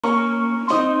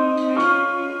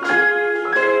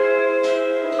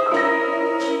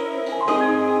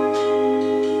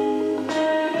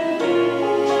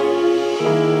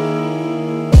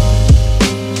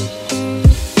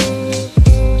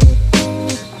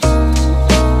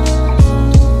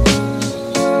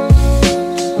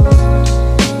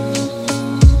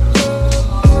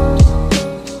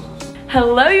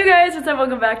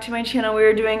welcome back to my channel. We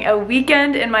are doing a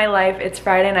weekend in my life. It's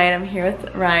Friday night. I'm here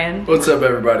with Ryan. What's up,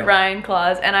 everybody? Ryan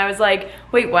Claus. And I was like,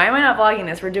 wait, why am I not vlogging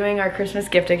this? We're doing our Christmas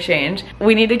gift exchange.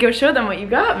 We need to go show them what you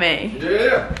got me.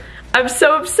 Yeah. I'm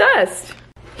so obsessed.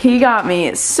 He got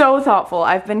me so thoughtful.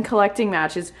 I've been collecting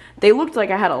matches. They looked like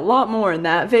I had a lot more in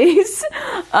that vase.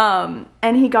 And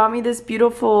he got me this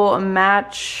beautiful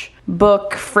match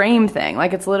book frame thing.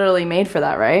 Like, it's literally made for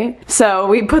that, right? So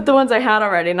we put the ones I had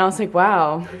already and I was like,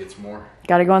 wow. Gotta get some more.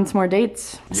 Gotta go on some more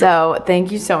dates. Yep. So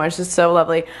thank you so much. This is so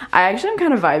lovely. I actually am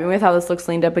kind of vibing with how this looks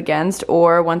leaned up against,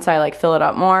 or once I like fill it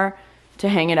up more to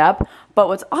hang it up. But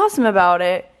what's awesome about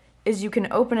it is you can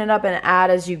open it up and add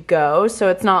as you go. So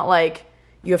it's not like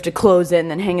you have to close it and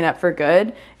then hang it up for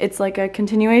good. It's like a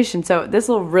continuation. So this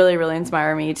will really, really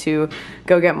inspire me to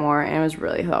go get more. And it was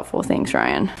really helpful. Thanks,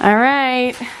 Ryan. All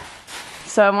right.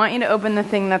 So I want you to open the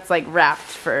thing that's like wrapped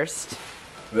first.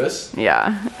 This?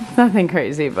 Yeah, it's nothing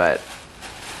crazy, but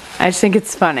I just think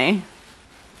it's funny.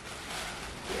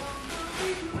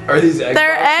 Are these egg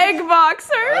They're boxes? egg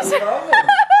boxers. I love them.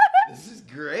 This is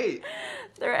great.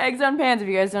 They're eggs on pans. If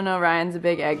you guys don't know, Ryan's a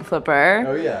big egg flipper.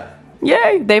 Oh yeah.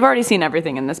 Yay! They've already seen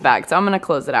everything in this bag, so I'm gonna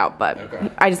close it out, but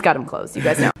okay. I just got them closed, you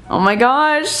guys know. Oh my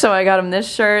gosh, so I got him this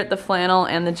shirt, the flannel,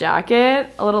 and the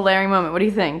jacket. A little layering moment. What do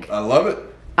you think? I love it.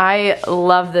 I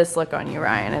love this look on you,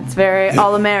 Ryan. It's very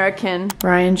all-American.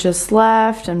 Ryan just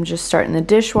left. I'm just starting the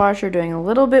dishwasher, doing a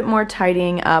little bit more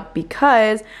tidying up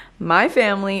because my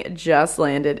family just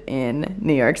landed in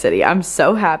New York City. I'm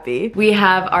so happy. We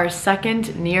have our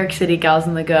second New York City Gals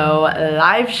on the Go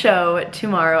live show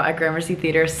tomorrow at Gramercy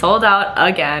Theater. Sold out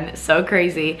again. So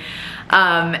crazy.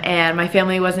 And my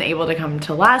family wasn't able to come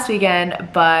to last weekend,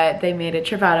 but they made a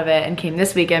trip out of it and came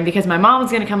this weekend because my mom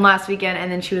was gonna come last weekend,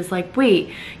 and then she was like,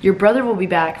 wait, your brother will be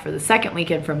back for the second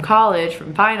weekend from college,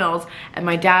 from finals, and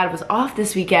my dad was off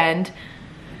this weekend.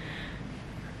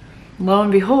 Lo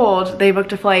and behold, they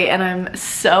booked a flight, and I'm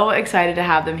so excited to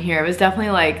have them here. It was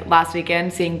definitely like last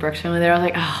weekend seeing Brooke's family there. I was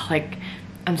like, oh, like,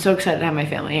 I'm so excited to have my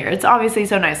family here. It's obviously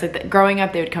so nice. Like, growing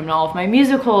up, they would come to all of my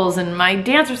musicals and my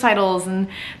dance recitals and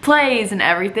plays and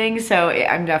everything. So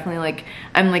I'm definitely like,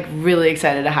 I'm like really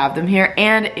excited to have them here.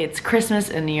 And it's Christmas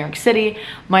in New York City.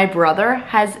 My brother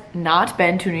has not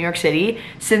been to New York City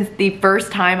since the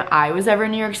first time I was ever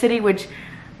in New York City, which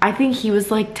I think he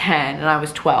was like 10 and I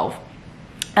was 12.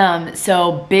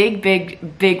 So big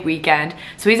weekend.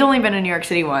 So he's only been in New York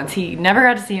City once. He never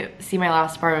got to see my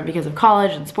last apartment because of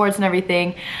college and sports and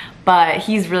everything, but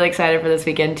he's really excited for this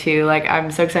weekend too. Like,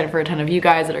 I'm so excited for a ton of you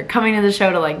guys that are coming to the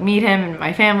show to like meet him and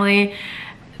my family.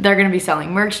 They're gonna be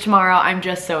selling merch tomorrow. I'm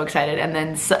just so excited. And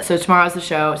then, so tomorrow's the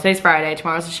show. Today's Friday,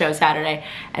 tomorrow's the show, Saturday.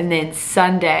 And then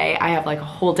Sunday, I have like a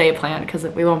whole day planned because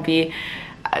we won't be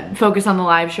focus on the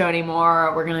live show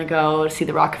anymore. We're gonna go see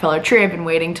the Rockefeller tree. I've been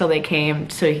waiting till they came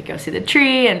so you could go see the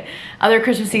tree and other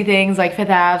Christmassy things like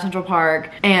Fifth Ave, Central Park,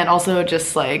 and also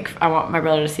just like I want my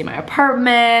brother to see my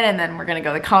apartment, and then we're gonna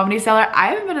go to the Comedy Cellar. I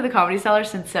haven't been to the Comedy Cellar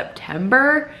since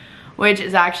September, which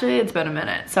is actually, it's been a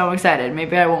minute, so I'm excited.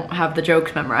 Maybe I won't have the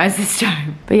jokes memorized this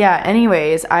time. But yeah,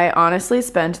 anyways, I honestly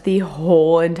spent the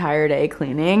whole entire day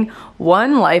cleaning.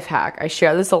 One life hack, I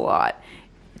share this a lot,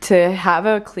 to have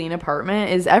a clean apartment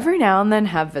is every now and then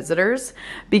have visitors,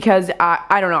 because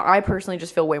I don't know, I personally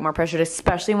just feel way more pressured,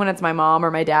 especially when it's my mom or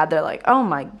my dad. They're like, oh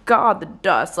my god, the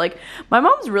dust. Like, my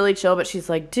mom's really chill, but she's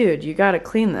like, dude, you gotta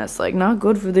clean this, like, not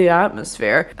good for the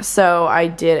atmosphere. So I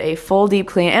did a full deep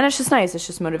clean, and it's just nice, it's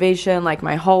just motivation. Like,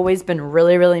 my hallway's been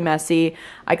really messy.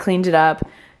 I cleaned it up.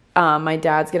 My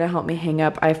dad's gonna help me hang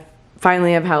up. I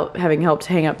finally having helped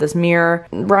hang up this mirror.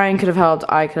 Ryan could have helped,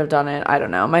 I could have done it, I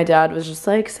don't know. My dad was just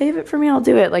like, save it for me, I'll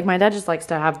do it. Like, my dad just likes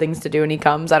to have things to do when he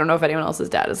comes. I don't know if anyone else's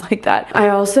dad is like that. I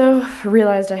also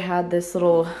realized I had this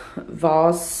little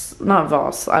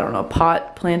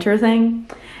pot planter thing.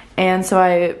 And so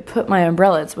I put my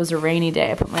umbrella, it was a rainy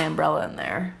day, I put my umbrella in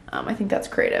there. I think that's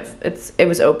creative. It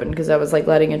was open because I was like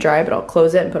letting it dry, but I'll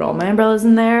close it and put all my umbrellas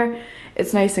in there.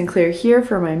 It's nice and clear here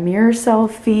for my mirror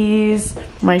selfies.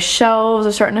 My shelves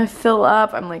are starting to fill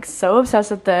up. I'm like so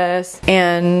obsessed with this.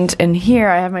 And in here,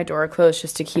 I have my door closed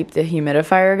just to keep the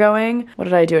humidifier going. What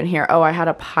did I do in here? Oh, I had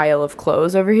a pile of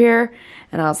clothes over here.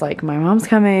 And I was like, my mom's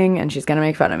coming and she's gonna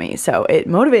make fun of me. So it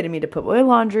motivated me to put my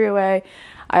laundry away.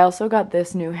 I also got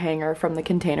this new hanger from the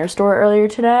Container Store earlier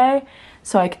today,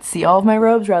 so I could see all of my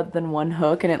robes rather than one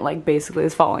hook and it like basically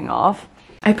is falling off.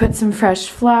 I put some fresh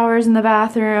flowers in the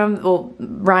bathroom. Well,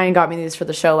 Ryan got me these for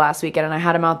the show last weekend and I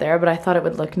had them out there, but I thought it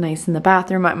would look nice in the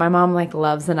bathroom. My mom like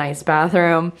loves a nice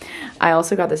bathroom. I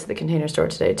also got this at the Container Store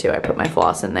today too. I put my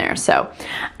floss in there. So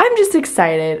I'm just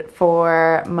excited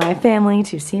for my family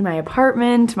to see my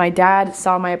apartment. My dad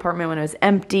saw my apartment when it was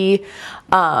empty,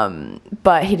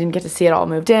 but he didn't get to see it all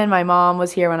moved in. My mom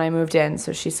was here when I moved in,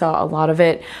 so she saw a lot of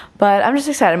it. But I'm just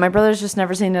excited. My brother's just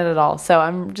never seen it at all. So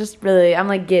I'm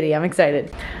like giddy. I'm excited.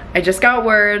 I just got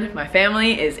word my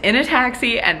family is in a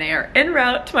taxi and they are en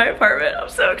route to my apartment. I'm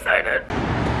so excited.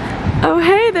 Oh,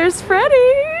 hey, there's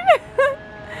Freddie.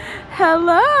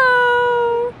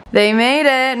 Hello. They made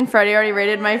it, and Freddie already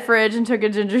raided my fridge and took a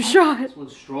ginger shot. This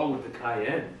one's strong with the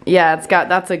cayenne. Yeah,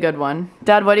 that's a good one.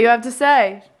 Dad, what do you have to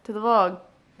say to the vlog?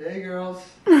 Hey, girls.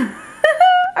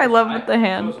 I love with the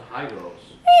hand. Those are high girls.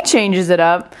 He changes it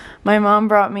up. My mom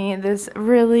brought me this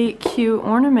really cute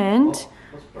ornament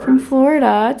from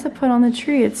Florida to put on the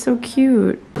tree. It's so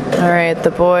cute. All right,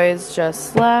 the boys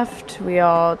just left. We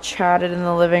all chatted in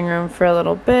the living room for a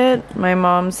little bit. My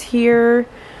mom's here.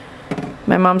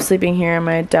 My mom's sleeping here, and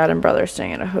my dad and brother are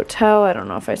staying at a hotel. I don't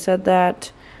know if I said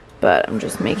that, but I'm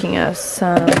just making us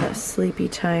some sleepy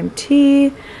time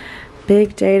tea.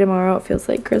 Big day tomorrow. It feels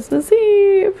like Christmas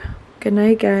Eve. Good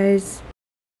night, guys.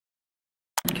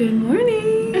 Good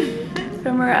morning.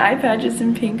 From our eye patches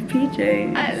and pink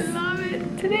PJs. I love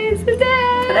it. Today's the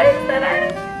day. Today's the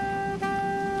day.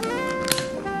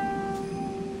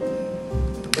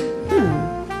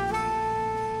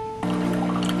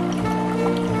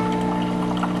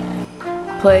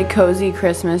 Play cozy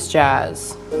Christmas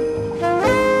jazz.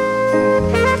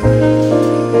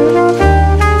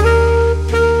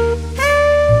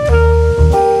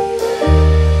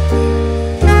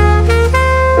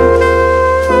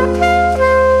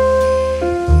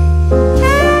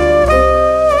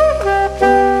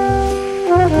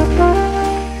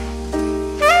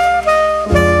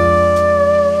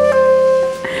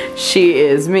 She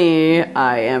is me,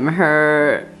 I am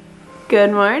her.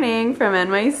 Good morning from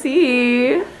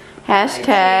NYC.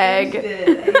 Hashtag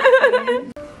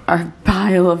our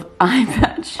pile of eye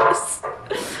patches.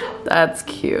 That's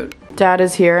cute. Dad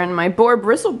is here and my boar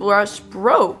bristle brush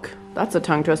broke. That's a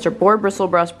tongue twister. Boar bristle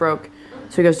brush broke.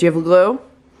 So he goes, do you have glue?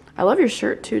 I love your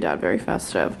shirt too, Dad, very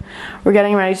festive. We're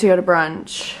getting ready to go to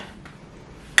brunch.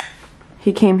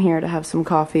 He came here to have some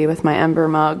coffee with my Ember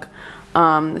mug.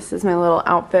 This is my little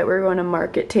outfit. We're going to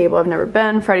Market Table. I've never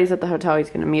been. Freddie's at the hotel. He's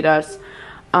going to meet us.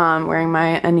 Wearing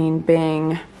my Anine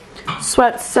Bing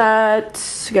sweat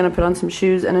set. Gonna put on some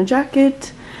shoes and a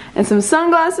jacket and some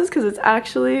sunglasses because it's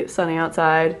actually sunny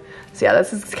outside. So yeah,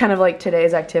 this is kind of like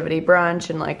today's activity, brunch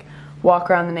and like walk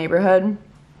around the neighborhood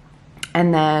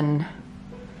and then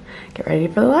get ready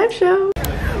for the live show.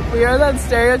 We are that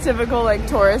stereotypical like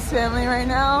tourist family right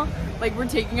now. Like we're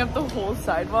taking up the whole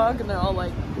sidewalk and they're all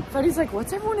like, Freddie's like,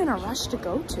 what's everyone in a rush to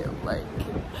go to? Like,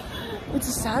 it's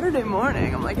a Saturday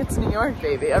morning. I'm like, it's New York,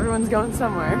 baby. Everyone's going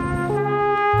somewhere. Oh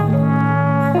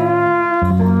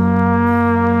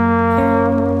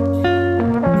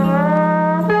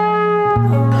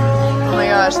my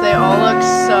gosh, they all look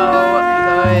so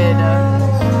good.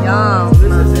 Yum.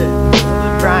 This is it.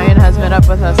 Brian has met up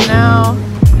with us now.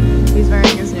 He's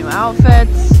wearing his new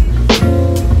outfits.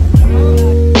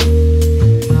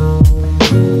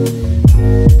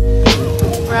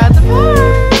 We're at the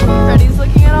park. Freddie's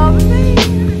looking at all the things.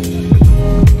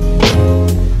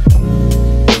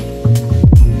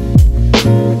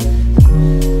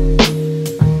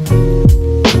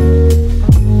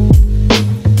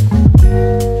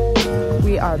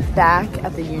 We are back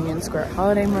at the Union Square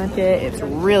Holiday Market. It's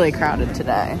really crowded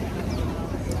today.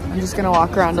 I'm just gonna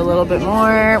walk around a little bit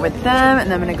more with them and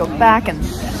then I'm gonna go back and,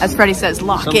 as Freddie says,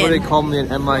 lock in. Somebody called me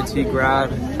an MIT grad.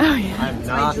 Oh yeah. I'm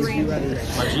not. My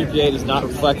GPA does not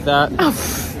reflect that. Oh.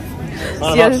 It's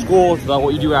not about school, it's about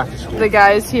what you do after school. The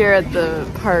guys here at the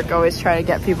park always try to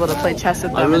get people to play chess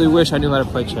with them. I really wish I knew how to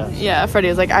play chess. Yeah, Freddie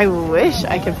was like, I wish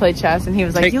I could play chess. And he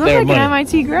was like, Take you look their like money. an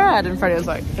MIT grad. And Freddie was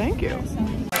like, thank you.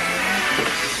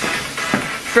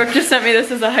 Brooke just sent me this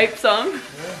as a hype song.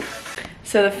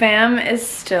 So the fam is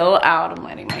still out. I'm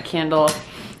lighting my candle.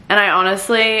 And I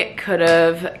honestly could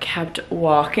have kept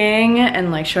walking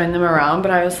and like showing them around,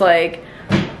 but I was like,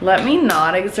 let me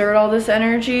not exert all this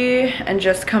energy and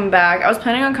just come back. I was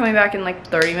planning on coming back in like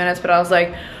 30 minutes, but I was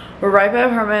like, we're right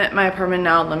by my apartment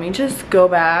now. Let me just go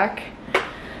back,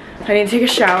 I need to take a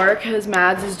shower because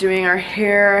Mads is doing our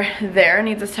hair there.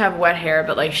 Needs us to have wet hair,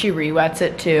 but like she re-wets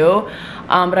it too.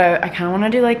 But I kind of want to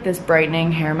do like this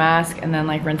brightening hair mask and then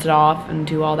like rinse it off and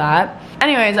do all that.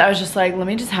 Anyways, I was just like, let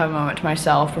me just have a moment to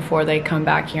myself before they come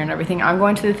back here and everything. I'm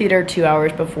going to the theater 2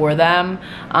 hours before them,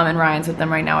 and Ryan's with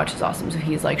them right now, which is awesome. So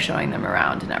he's like showing them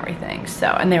around and everything. So,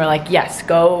 and they were like, yes,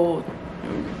 go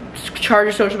charge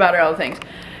your social battery, all the things.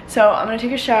 So I'm gonna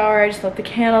take a shower. I just lit the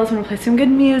candles. I'm gonna play some good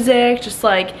music, just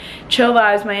like chill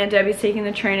vibes. My Aunt Debbie's taking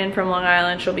the train in from Long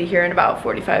Island. She'll be here in about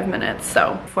 45 minutes.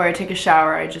 So before I take a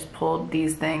shower, I just pulled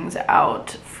these things out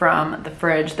from the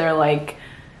fridge. They're like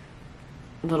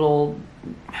little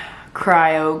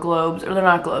cryo globes, or they're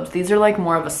not globes. These are like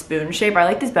more of a spoon shape. I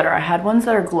like these better. I had ones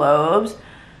that are globes,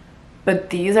 but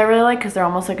these I really like because they're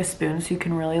almost like a spoon, so you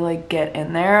can really like get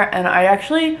in there. And I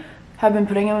actually have been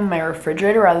putting them in my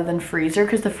refrigerator rather than freezer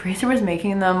because the freezer was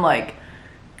making them like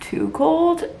too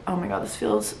cold. Oh my god, this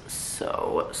feels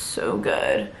so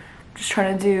good. Just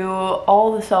trying to do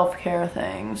all the self-care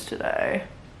things today.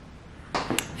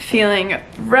 Feeling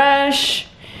fresh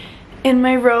in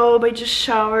my robe. I just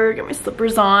showered, got my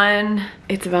slippers on.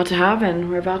 It's about to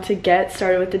happen. We're about to get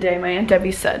started with the day. My Aunt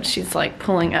Debbie said she's like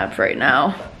pulling up right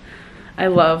now. I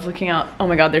love looking out. Oh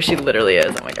my god, there she literally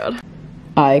is. Oh my god.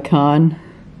 Icon.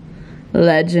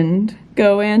 Legend.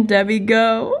 Go Aunt Debbie,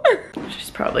 go. She's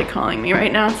probably calling me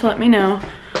right now to let me know.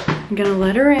 I'm gonna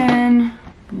let her in.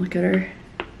 Look at her.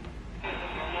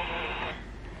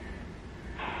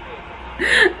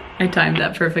 I timed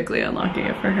that perfectly, unlocking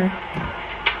it for her.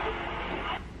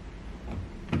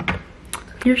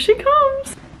 Here she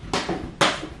comes.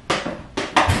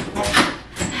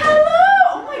 Hello!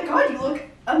 Oh my god, you look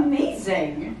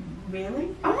amazing.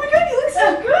 Really? Oh my god, you look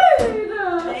so good.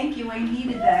 Thank you. I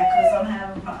needed that because I'm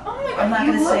having a problem. Oh my god, I'm not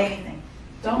you going to say look- anything.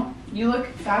 Don't. You look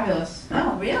fabulous.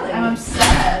 Oh, really? I'm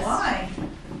obsessed. Why?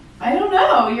 I don't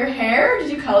know. Your hair?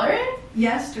 Did you color it?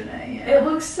 Yesterday, yeah. It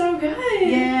looks so good.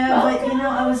 Yeah, but you know,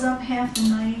 I was up half the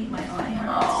night. My eye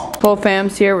hurts. Whole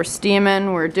fam's here. We're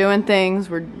steaming. We're doing things.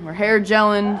 We're hair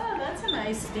gelling. Oh, that's a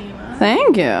nice steamer.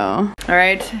 Thank you. All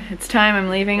right, it's time. I'm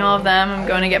leaving all of them. I'm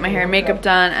going to get my hair and makeup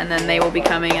done, and then they will be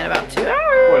coming in about 2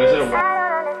 hours. What is it? I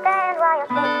don't understand why you're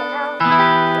thinking of me.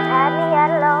 You've had me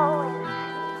at a low.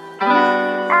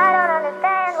 I don't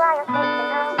understand why you're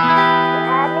thinking of me. You've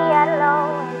had me at a low.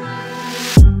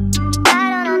 I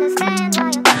don't understand why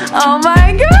you're thinking of me. Oh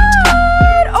my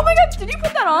god! Oh my god, did you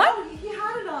put that on? He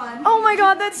had it on. Oh my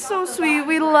god, that's so sweet.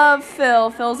 We love Phil.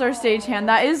 Phil's our stagehand.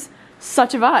 That is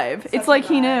such a vibe. It's like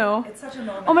he knew. It's such a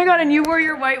moment. Oh my god, and you wore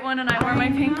your white one and I wore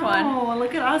my pink one. Oh,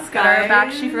 look at us, Got her guys.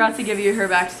 back. She forgot to give you her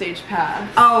backstage pass.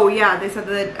 Oh, yeah. They said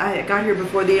that I got here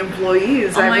before the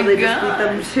employees. Oh I my really God. just beat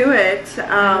them to it.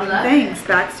 Thanks.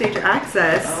 Backstage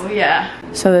access. Oh yeah.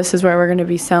 So this is where we're gonna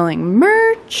be selling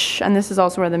merch, and this is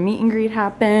also where the meet and greet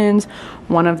happens,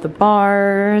 one of the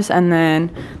bars, and then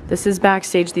this is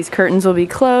backstage. These curtains will be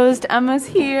closed. Emma's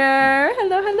here.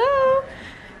 Hello, hello.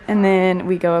 And then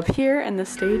we go up here and the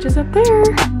stage is up there.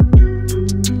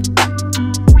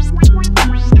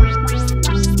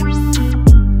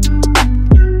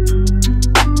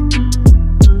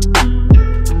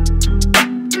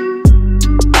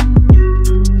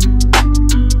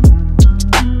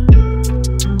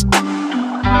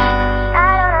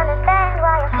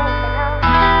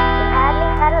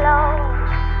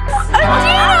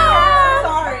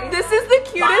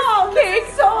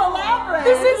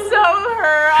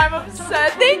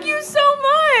 Thank you so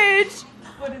much.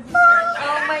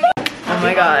 Oh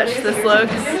my gosh, this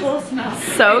looks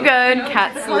so good.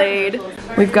 Cat Slade.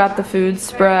 We've got the food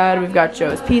spread. We've got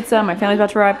Joe's Pizza. My family's about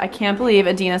to arrive. I can't believe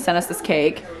Adina sent us this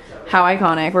cake. How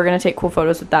iconic. We're gonna take cool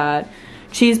photos with that.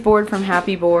 Cheese board from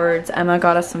Happy Boards. Emma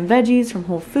got us some veggies from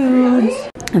Whole Foods.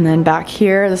 And then back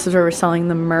here, this is where we're selling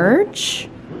the merch.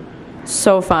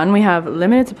 So fun. We have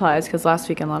limited supplies because last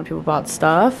weekend a lot of people bought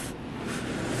stuff.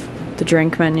 The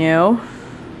drink menu.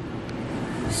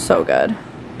 So good.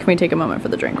 Can we take a moment for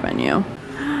the drink menu?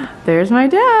 There's my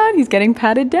dad. He's getting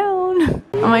patted down.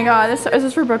 Oh my god, is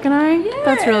this for Brooke and I? Yes.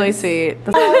 That's really sweet.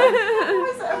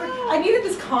 I needed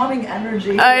this calming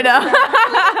energy. I know.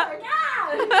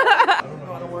 I don't know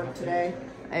how to work today.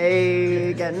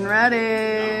 Hey, getting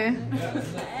ready.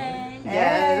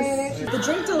 Yes. The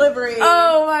drink delivery.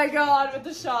 Oh my god, with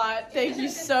the shot. Thank you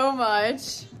so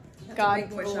much. God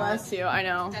bless you. I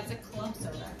know. That's a club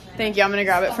soda. Thank you. I'm gonna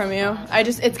grab it from you.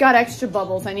 It's got extra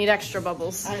bubbles. I need extra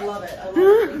bubbles. I love it. I love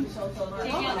it. Thank you so much.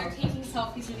 Yeah, they're taking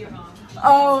selfies with your mom.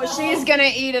 Oh, she's gonna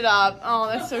eat it up. Oh,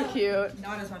 that's so cute.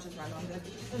 Not as much as my mom did.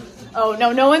 Oh,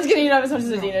 no one's gonna eat up as much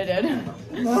as Adina did.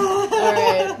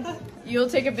 Alright. You'll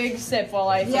take a big sip while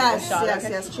I take Yes, the shot. yes,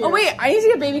 okay? yes. Cheers. Oh wait, I need to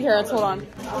get baby carrots. Hold on.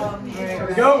 Here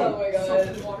we go. Oh my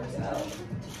god.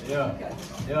 Yeah.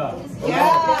 Yeah.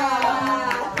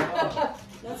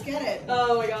 Let's get it.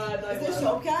 Oh my god. Is there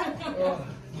soap cat?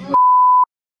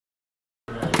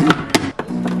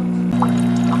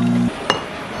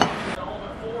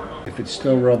 If it's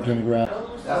still rubbed in the ground.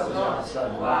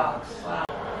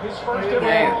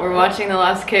 Alright, we're watching the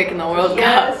last kick in the World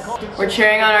Cup. We're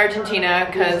cheering on Argentina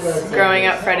because growing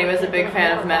up Freddie was a big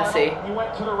fan of Messi. He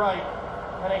went to the right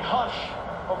and a hush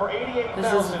over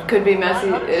 88,000. Could be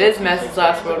Messi. It is Messi's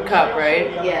last World Cup, right?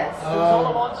 Yes.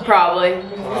 Probably.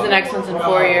 Because the next one's in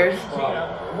 4 years. Come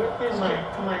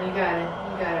on, you got it.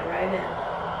 You got it right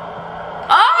now.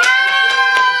 Oh!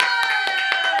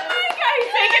 My God,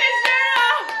 he's taking his shirt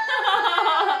off!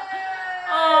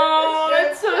 Oh,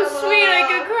 that's so sweet. I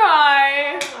could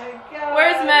cry. Oh my God.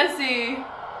 Where's Messi?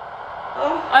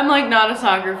 Oh, I'm like not a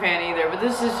soccer fan either, but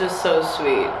this is just so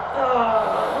sweet.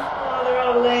 oh, they're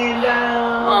all laying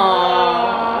down.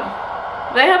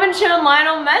 Aww. They haven't shown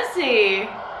Lionel Messi.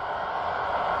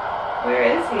 Where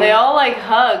is he? They all like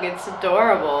hug. It's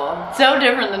adorable. So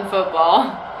different than football.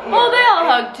 Yeah, Well, they all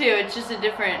right. hug too. It's just a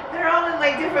different. They're all in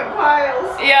like different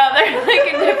piles. Yeah, they're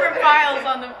like in different piles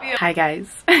on the field. Hi guys.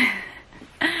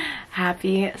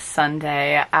 Happy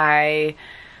Sunday. I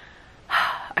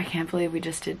can't believe we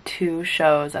just did 2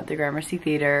 shows at the Gramercy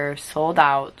Theater, sold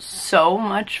out, so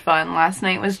much fun. Last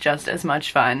night was just as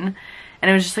much fun, and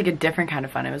it was just like a different kind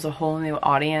of fun. It was a whole new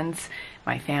audience.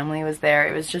 My family was there.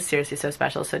 It was just seriously so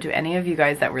special. So to any of you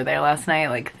guys that were there last night,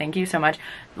 like, thank you so much.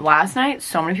 Last night,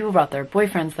 so many people brought their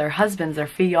boyfriends, their husbands, their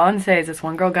fiancés. This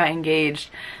one girl got engaged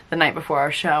the night before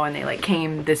our show, and they like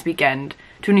came this weekend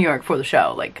to New York for the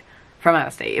show, like from out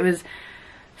of state. It was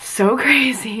so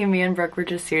crazy. Me and Brooke were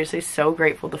just seriously so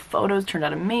grateful. The photos turned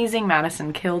out amazing.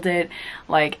 Madison killed it.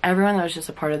 Like, everyone that was just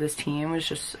a part of this team was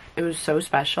just, it was so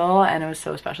special. And it was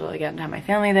so special again to have my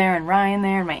family there and Ryan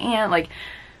there and my aunt. Like,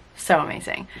 so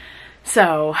amazing.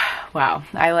 So wow,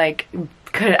 I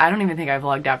don't even think I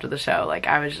vlogged after the show. Like,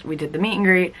 we did the meet and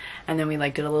greet, and then we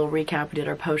like did a little recap. We did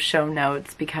our post show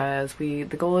notes because the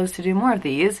goal is to do more of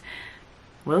these.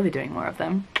 We'll be doing more of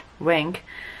them. Wink.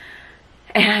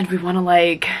 And we want to,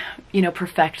 like, you know,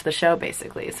 perfect the show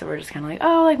basically. So we're just kind of like,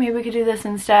 oh, like maybe we could do this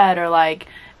instead, or like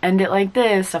end it like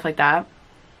this, stuff like that.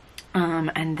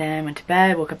 And then went to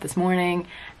bed, woke up this morning,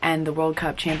 and the World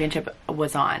Cup Championship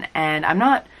was on. And I'm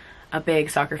not a big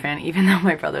soccer fan, even though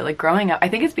my brother, like, growing up, I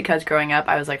think it's because growing up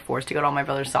I was like forced to go to all my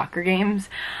brother's soccer games.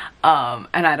 And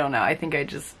I don't know, I think I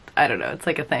don't know, it's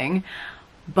like a thing.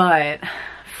 But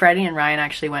Freddie and Ryan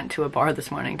actually went to a bar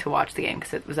this morning to watch the game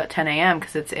because it was at 10 a.m.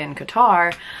 because it's in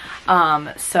Qatar.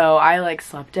 So I like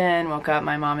slept in, woke up,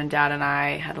 my mom and dad and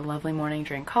I had a lovely morning,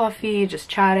 drank coffee, just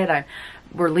chatted.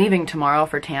 We're leaving tomorrow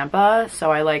for Tampa,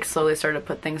 so I like slowly started to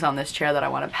put things on this chair that I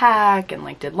want to pack, and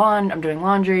like did I'm doing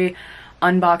laundry,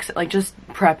 unbox it, like just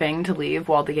prepping to leave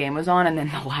while the game was on. And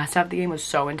then the last half of the game was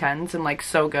so intense and like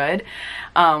so good.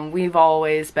 We've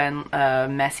always been a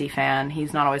Messi fan.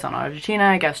 He's not always on Argentina,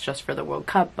 I guess just for the World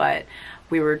Cup, but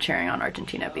we were cheering on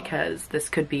Argentina because this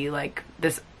could be like,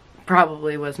 this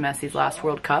probably was Messi's last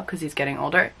World Cup because he's getting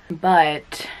older.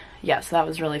 But yeah, so that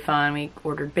was really fun. We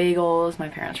ordered bagels. My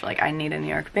parents were like, I need a New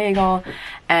York bagel.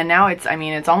 And now it's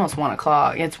almost 1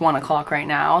 o'clock. It's 1 o'clock right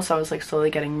now. So I was like slowly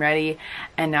getting ready.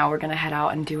 And now we're going to head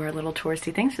out and do our little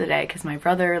touristy things for the day. Because my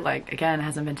brother, like, again,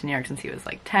 hasn't been to New York since he was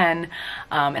like 10.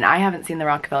 And I haven't seen the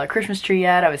Rockefeller Christmas tree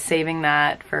yet. I was saving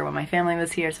that for when my family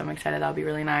was here. So I'm excited. That'll be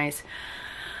really nice.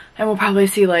 And we'll probably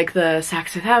see like the Saks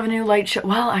Fifth Avenue light show.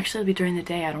 Well, actually it'll be during the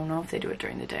day. I don't know if they do it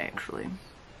during the day, actually.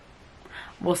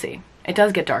 We'll see. It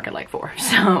does get dark at like 4,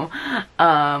 so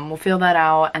we'll feel that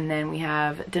out. And then we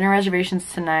have dinner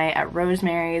reservations tonight at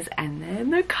Rosemary's, and then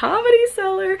the Comedy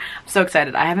Cellar. I'm so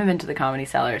excited. I haven't been to the Comedy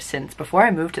Cellar since before I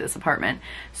moved to this apartment,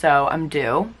 so I'm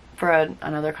due for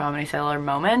another Comedy Cellar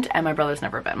moment, and my brother's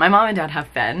never been. My mom and dad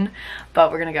have been, but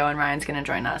we're gonna go and Ryan's gonna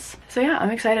join us. So yeah, I'm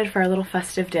excited for our little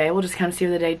festive day. We'll just kind of see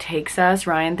where the day takes us.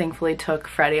 Ryan thankfully took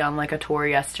Freddie on like a tour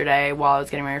yesterday while I was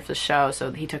getting ready for the show,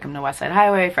 so he took him to West Side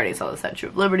Highway. Freddie saw the Statue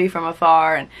of Liberty from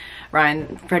afar, and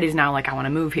Freddie's now like, I want to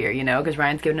move here, you know, because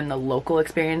Ryan's giving him the local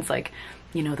experience, like,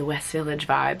 you know, the West Village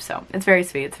vibe. So it's very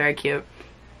sweet, it's very cute.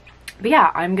 But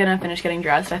yeah, I'm gonna finish getting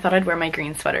dressed. I thought I'd wear my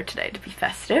green sweater today to be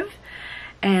festive.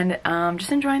 And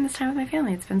just enjoying this time with my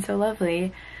family. It's been so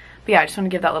lovely. But yeah, I just want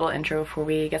to give that little intro before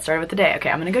we get started with the day.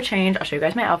 Okay, I'm gonna go change. I'll show you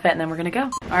guys my outfit and then we're gonna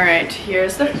go. All right,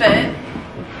 here's the fit.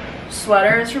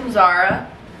 Sweater is from Zara.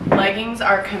 Leggings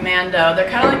are Commando.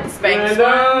 They're kind of like the Spanx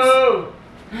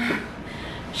ones.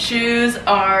 Shoes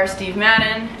are Steve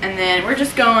Madden. And then we're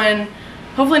just going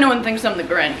Hopefully no one thinks I'm the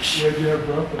Grinch.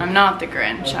 I'm not the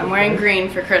Grinch. I'm wearing green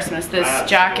for Christmas. This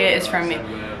jacket is from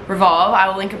Revolve. I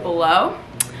will link it below.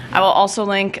 I will also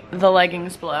link the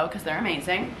leggings below because they're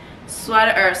amazing.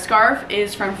 Sweater or scarf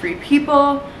is from Free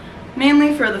People,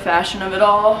 mainly for the fashion of it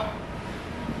all.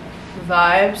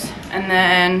 Vibes. And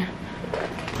then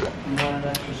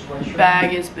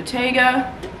bag is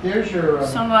Bottega.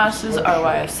 Sunglasses are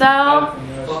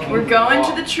YSL. We're going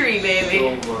to the tree,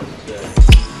 baby.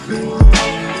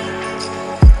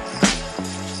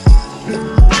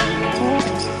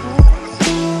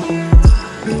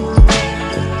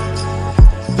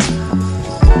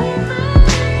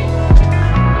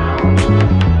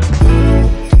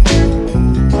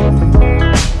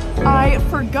 I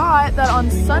forgot that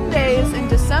on Sundays in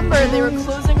December they were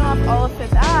closing off all of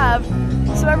 5th Ave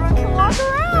so everyone can walk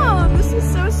around. This is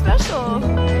so special.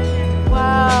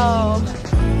 Wow.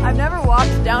 I've never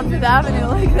walked down 5th Avenue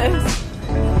like this.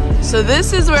 So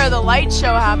this is where the light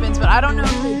show happens, but I don't know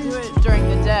if they do it during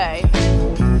the day.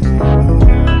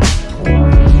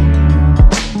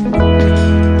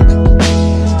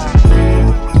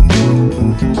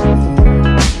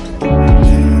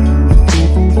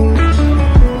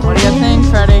 What do you think,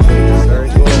 Freddie? Very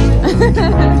cool. Take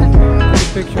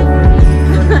a picture.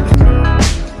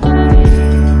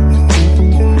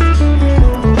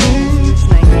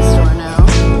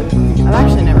 I've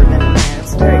actually never been in there.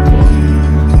 It's very cool.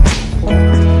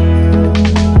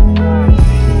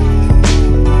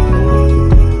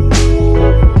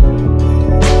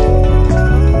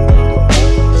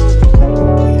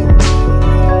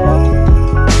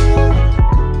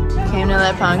 Came to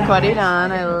Le Pan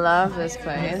Quadidan. I love this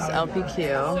place.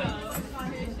 LPQ.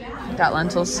 Got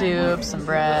lentil soup, some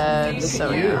bread.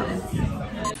 So yum.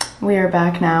 We are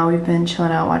back now. We've been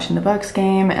chilling out watching the Bucks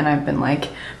game, and I've been like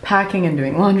packing and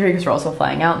doing laundry because we're also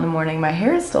flying out in the morning. My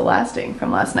hair is still lasting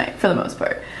from last night for the most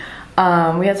part.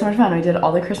 We had so much fun. We did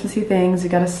all the Christmassy things. We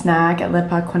got a snack at Le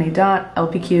Pan Quadidan,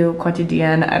 LPQ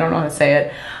Quotidien. I don't know how to say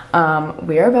it.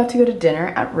 We are about to go to dinner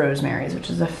at Rosemary's, which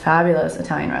is a fabulous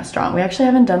Italian restaurant. We actually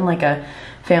haven't done like a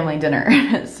family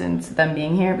dinner since them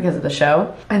being here because of the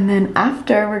show. And then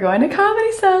after, we're going to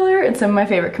Comedy Cellar, and some of my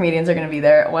favorite comedians are gonna be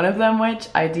there. One of them, which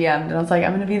I DM'd, and I was like,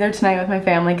 I'm gonna be there tonight with my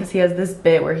family because he has this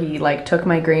bit where he like took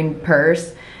my green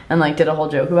purse and like did a whole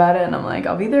joke about it, and I'm like,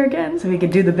 I'll be there again so he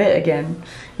could do the bit again.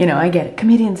 You know, I get it.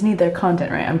 Comedians need their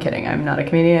content, right? I'm kidding. I'm not a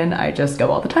comedian. I just go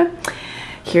all the time.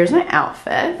 Here's my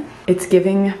outfit. It's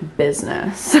giving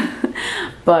business,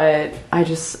 but I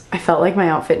felt like my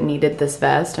outfit needed this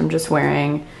vest. I'm just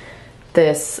wearing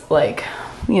this like,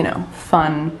 you know,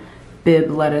 fun bib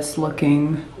lettuce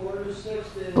looking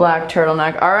black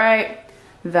turtleneck. All right,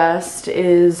 vest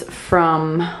is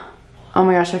from, oh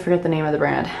my gosh, I forget the name of the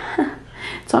brand.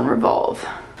 It's on Revolve.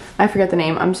 I forget the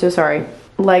name, I'm so sorry.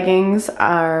 Leggings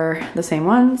are the same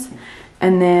ones.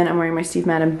 And then I'm wearing my Steve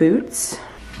Madden boots.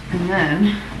 And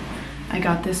then I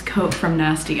got this coat from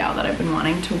Nasty Gal that I've been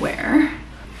wanting to wear.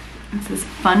 It's this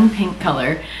fun pink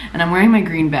color, and I'm wearing my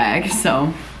green bag,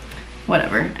 so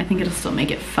whatever. I think it'll still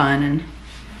make it fun and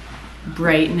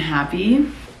bright and happy.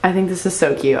 I think this is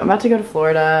so cute. I'm about to go to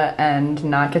Florida and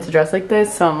not get to dress like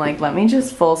this, so I'm like, let me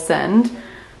just full send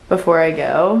before I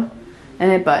go.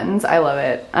 And it buttons, I love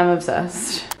it. I'm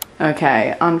obsessed.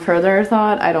 Okay, on further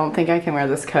thought, I don't think I can wear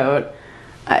this coat.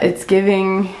 It's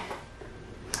giving,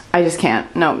 I just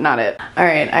can't. No, not it. All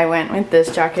right, I went with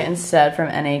this jacket instead from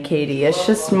NYC. It's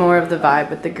just more of the vibe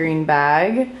with the green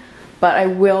bag, but I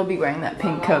will be wearing that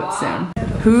pink coat soon.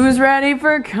 Who's ready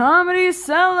for Comedy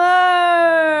Cellar?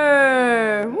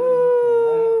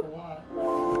 Woo!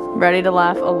 Ready to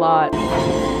laugh a lot.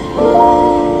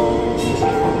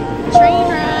 Train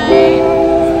ride.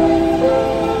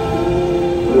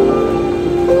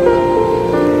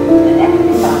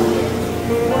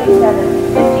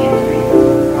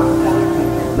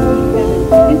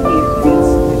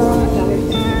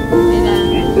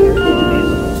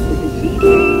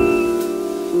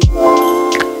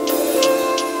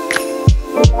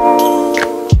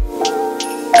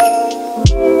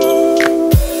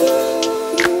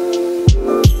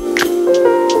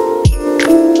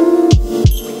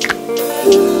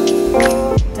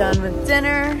 Done with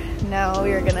dinner. Now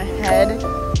we are gonna head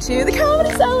to the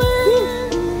Comedy Cellar.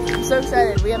 I'm so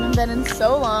excited. We haven't been in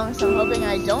so long, so I'm hoping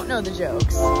I don't know the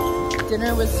jokes.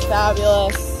 Dinner was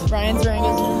fabulous. Ryan's wearing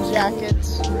his new jacket.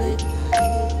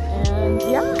 And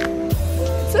yeah,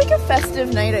 it's like a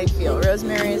festive night, I feel.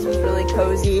 Rosemary's was really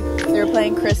cozy. They were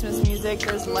playing Christmas music.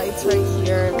 There's lights right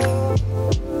here.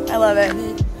 I love it.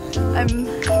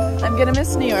 I'm gonna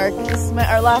miss New York. This is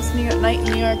our last night in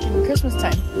New York in Christmas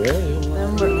time.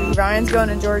 Then Ryan's going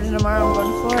to Georgia tomorrow. I'm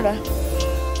going to Florida.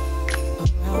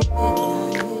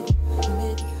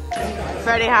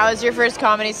 Freddie, how was your first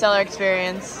Comedy Cellar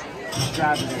experience?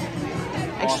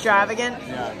 Extravagant. Extravagant?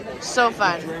 Yeah. So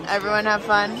fun. Everyone have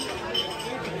fun?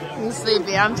 I'm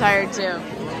sleepy. I'm tired too.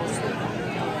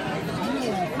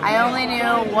 I only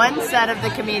knew one set of the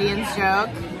comedian's joke.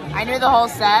 I knew the whole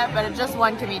set, but it's just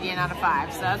one comedian out of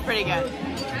 5, so that's pretty good.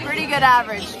 Pretty good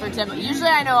average for Tim. Usually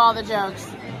I know all the jokes,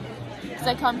 because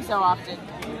I come so often.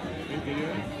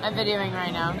 I'm videoing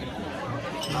right now.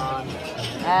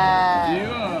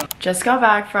 Just got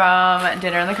back from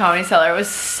dinner in the Comedy Cellar. It was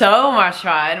so much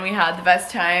fun. We had the best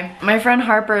time. My friend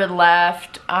Harper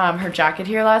left her jacket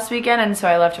here last weekend, and so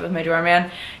I left it with my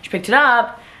doorman. She picked it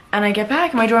up, and I get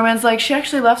back, and my doorman's like, she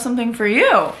actually left something for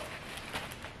you.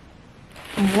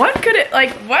 What could it,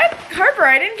 like, what? Harper,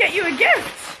 I didn't get you a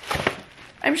gift.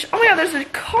 Oh my god, there's a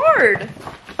card.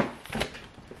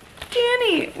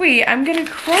 Danny, wait, I'm gonna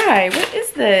cry. What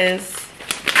is this?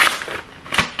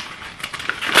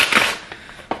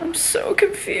 I'm so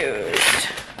confused.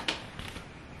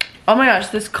 Oh my gosh,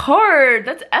 this card,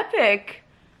 that's epic.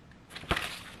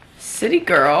 City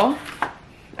girl.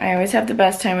 I always have the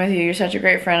best time with you. You're such a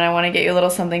great friend. I want to get you a little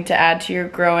something to add to your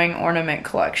growing ornament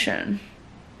collection.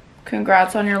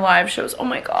 Congrats on your live shows. Oh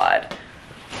my god.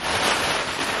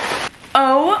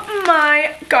 Oh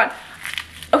my god.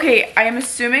 Okay, I am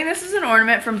assuming this is an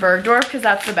ornament from Bergdorf because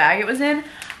that's the bag it was in.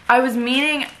 I was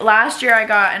meaning, last year I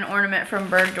got an ornament from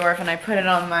Bergdorf and I put it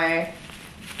on my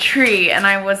tree, and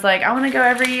I was like, I want to go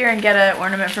every year and get an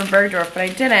ornament from Bergdorf, but I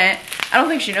didn't. I don't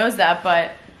think she knows that,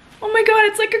 but oh my god,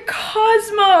 it's like a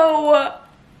Cosmo.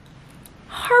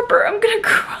 Harper, I'm gonna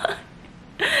cry.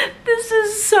 This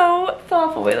is so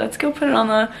thoughtful. Wait, let's go put it on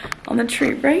the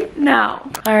tree right now.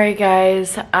 All right,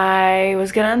 guys, I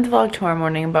was gonna end the vlog tomorrow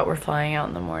morning, but we're flying out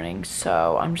in the morning,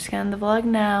 so I'm just gonna end the vlog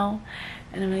now,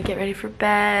 and I'm gonna get ready for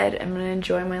bed. I'm gonna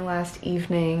enjoy my last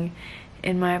evening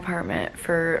in my apartment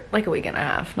for like a week and a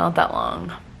half, not that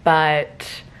long,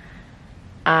 but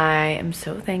I am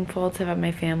so thankful to have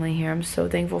my family here. I'm so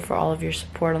thankful for all of your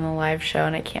support on the live show,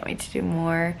 and I can't wait to do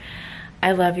more.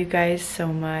 I love you guys so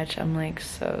much. I'm like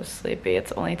so sleepy.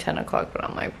 It's only 10 o'clock, but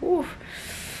I'm like, woof.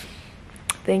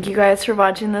 Thank you guys for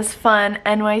watching this fun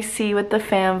NYC with the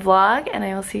fam vlog, and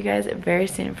I will see you guys very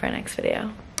soon for our next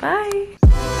video. Bye.